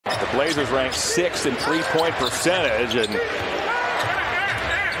Blazers ranked 6th in three-point percentage, and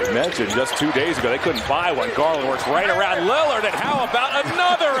mentioned just 2 days ago they couldn't buy one. Garland works right around Lillard, and how about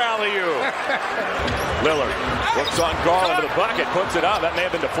another alley-oop? Lillard looks on Garland to the bucket, puts it up. That may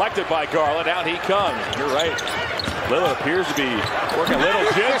have been deflected by Garland. Out he comes. You're right. Lillard appears to be working a little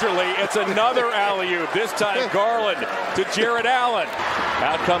gingerly. It's another alley-oop. This time Garland to Jared Allen.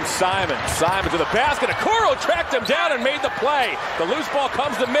 Out comes Simon. Simon to the basket. Okoro tracked him down and made the play. The loose ball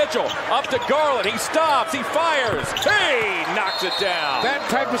comes to Michell. Up to Garland. He stops. He fires. Hey! Knocks it down. That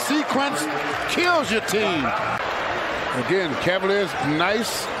type of sequence kills your team. Again, Cavaliers,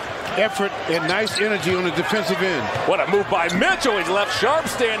 nice effort and nice energy on the defensive end. What a move by Michell. He's left Sharp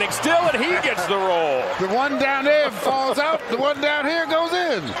standing still, and he gets the roll. The one down there falls out. The one down here goes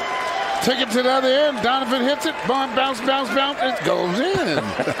in. Take it to the other end. Donovan hits it. Bounce, bounce, bounce. It goes in.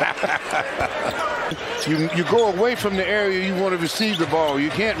 You go away from the area you want to receive the ball. You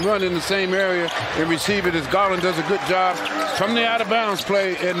can't run in the same area and receive it, as Garland does a good job from the out-of-bounds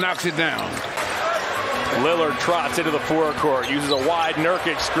play and knocks it down. Lillard trots into the forecourt, uses a wide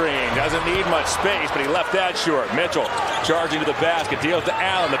Nurkic screen. Doesn't need much space, but he left that short. Michell charging to the basket, deals to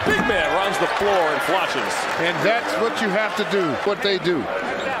Allen. The big man runs the floor and flushes. And that's what you have to do, what they do.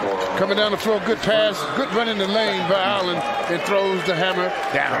 Coming down the floor, good pass, good run in the lane by Allen, and throws the hammer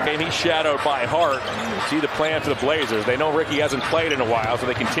down. And he's shadowed by Hart. See the plan for the Blazers. They know Ricky hasn't played in a while, so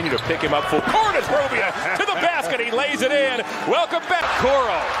they continue to pick him up full court. As Rubio to the basket, he lays it in. Welcome back.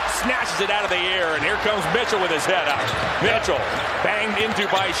 Okoro snatches it out of the air, and here comes Michell with his head up. Michell banged into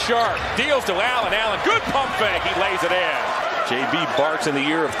by Sharp. Deals to Allen. Allen, good pump fake. He lays it in. JB barks in the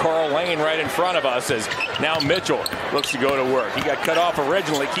ear of Carl Lane right in front of us, as now Michell looks to go to work. He got cut off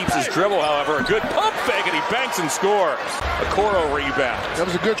originally, keeps his dribble, however. A good pump fake, and he banks and scores. Okoro rebound. That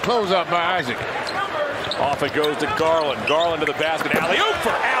was a good closeout by Isaac. Off it goes to Garland. Garland to the basket. Alley-oop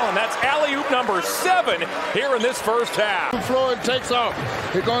for Allen. That's alley-oop number 7 here in this first half. Floyd takes off.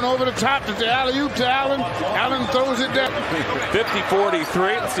 They're going over the top to the alley-oop to Allen. Allen throws it down.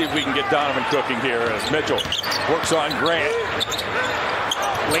 50-43. Let's see if we can get Donovan cooking here as Michell works on Grant.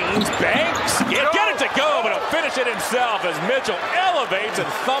 Leans, banks. Get it to go, but he'll finish it himself as Michell elevates and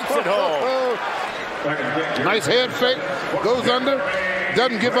thumps it home. Nice head fake. Goes under.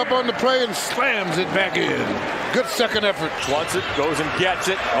 Doesn't give up on the play and slams it back in. Good second effort. Wants it, goes and gets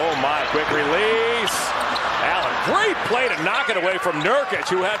it. Oh my, quick release. Allen, great play to knock it away from Nurkic,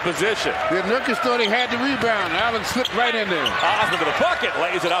 who had position. Yeah, Nurkic thought he had the rebound. Allen slipped right in there. Osman to the bucket,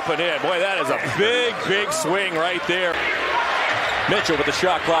 lays it up and in. Boy, that is a big, big swing right there. Michell with the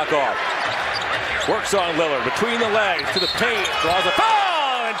shot clock off. Works on Lillard between the legs to the paint. Draws a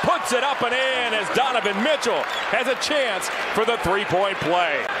foul and puts it up and in as Donovan Michell has a chance for the three-point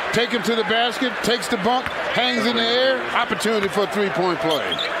play. Take him to the basket, takes the bump, hangs in the air. Opportunity for a three-point play.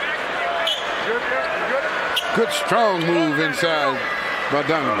 Good strong move inside by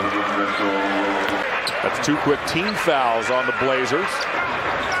Donovan. That's 2 quick team fouls on the Blazers.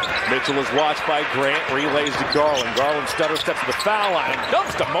 Mitchell is watched by Grant, relays to Garland. Garland stutter steps to the foul line,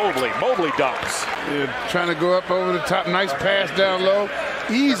 dumps to Mobley. Mobley dumps. They're trying to go up over the top. Nice pass down low.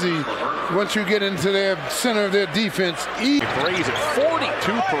 Easy once you get into their center of their defense. Braves at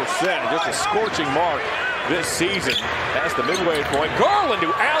 42%, just a scorching mark this season. That's the midway point. Garland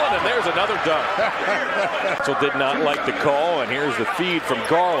to Allen, and there's another dunk. Mitchell did not like the call, and here's the feed from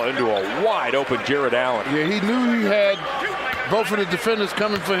Garland to a wide-open Jared Allen. Yeah, he knew he had both of the defenders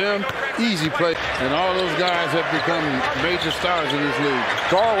coming for him. Easy play. And all those guys have become major stars in this league.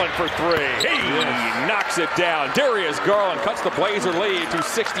 Garland for 3. He knocks it down. Darius Garland cuts the Blazer lead to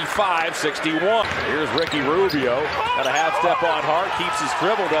 65-61. Here's Ricky Rubio. Got a half step on Hart. Keeps his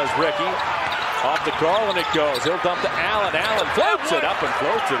dribble, does Ricky. Off to Garland it goes. He'll dump to Allen. Allen floats it up and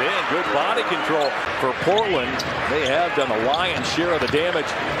floats it in. Good body control for Portland. They have done the lion's share of the damage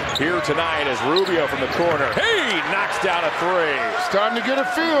here tonight as Rubio from the corner. He knocks down a 3. Starting to get a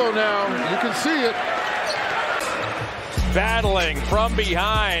feel now. You can see it. Battling from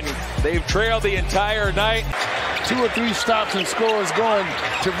behind. They've trailed the entire night. 2 or 3 stops and scores going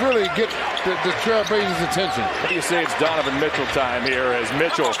to really get the Trailblazers' attention. What do you say it's Donovan Mitchell time here as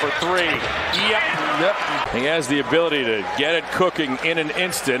Mitchell for 3. Yep. He has the ability to get it cooking in an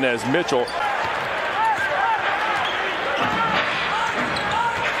instant as Mitchell.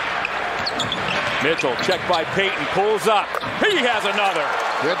 Mitchell checked by Payton, pulls up. He has another.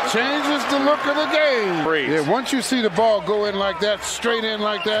 That changes the look of the game. Yeah, once you see the ball go in like that, straight in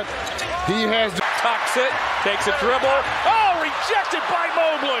like that, he has to tucks it, takes a dribble. Oh, rejected by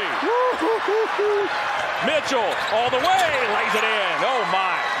Mobley. Mitchell all the way, lays it in. Oh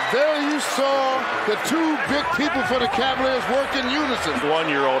my. There you saw the two big people for the Cavaliers work in unison.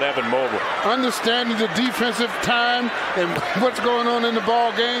 1-year-old Evan Mobley. Understanding the defensive time and what's going on in the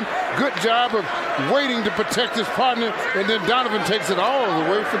ball game. Good job of waiting to protect his partner, and then Donovan takes it all the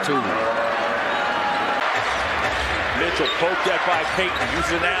way for two. Michell poked at by Payton,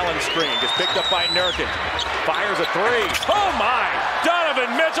 uses an Allen screen, gets picked up by Nurkic. Fires a three. Oh my!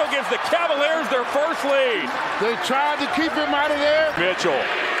 Donovan Mitchell gives the Cavaliers their first lead. They tried to keep him out of there. Mitchell.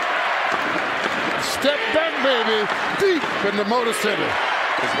 Step back, baby. Deep in the Motor Center.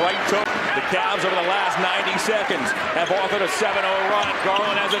 His right toe. The Cavs over the last 90 seconds have authored a 7-0 run.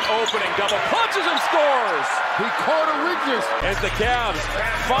 Garland has an opening. Double punches and scores. He caught a weakness. As the Cavs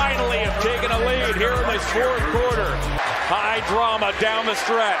finally have taken a lead here in this fourth quarter. High drama down the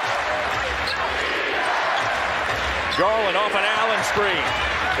stretch. Garland off an Allen screen.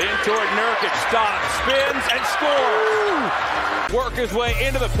 In toward Nurkic. Stops, spins, and scores. Work his way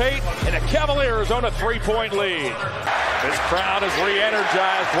into the paint, and the Cavaliers on a 3-point lead. This crowd is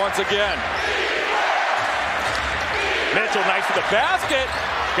re-energized once again. Mitchell nice to the basket.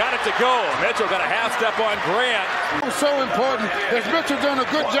 Got it to go. Mitchell got a half step on Grant. So important. As Mitchell done a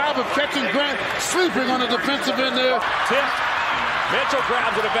good job of catching Grant sleeping on the defensive end there. Tipped. Mitchell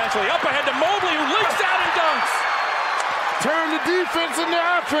grabs it eventually. Up ahead to Mobley, who leaks out and dunks. Turn the defense into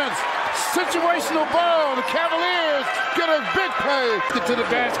offense. Situational ball. The Cavaliers get a big play. Get to the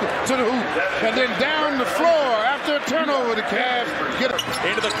basket, to the hoop, and then down the floor after a turnover. The Cavs get it.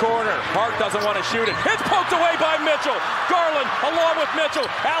 Into the corner. Hart doesn't want to shoot it. It's poked away by Mitchell. Garland along with Mitchell.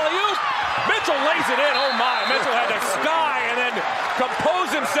 Alley-oop. Mitchell lays it in. Oh my. Mitchell had to sky and then compose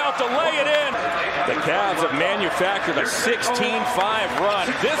himself to lay it in. The Cavs have manufactured a 16-5 run.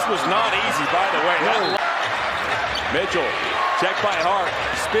 This was not easy, by the way. Mitchell, checked by Hart,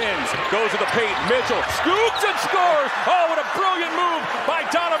 spins, goes to the paint. Mitchell scoops and scores. Oh, what a brilliant move by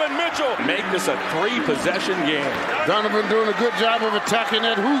Donovan Mitchell. Make this a 3-possession game. Donovan doing a good job of attacking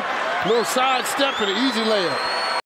that hoop. Little side step and an easy layup.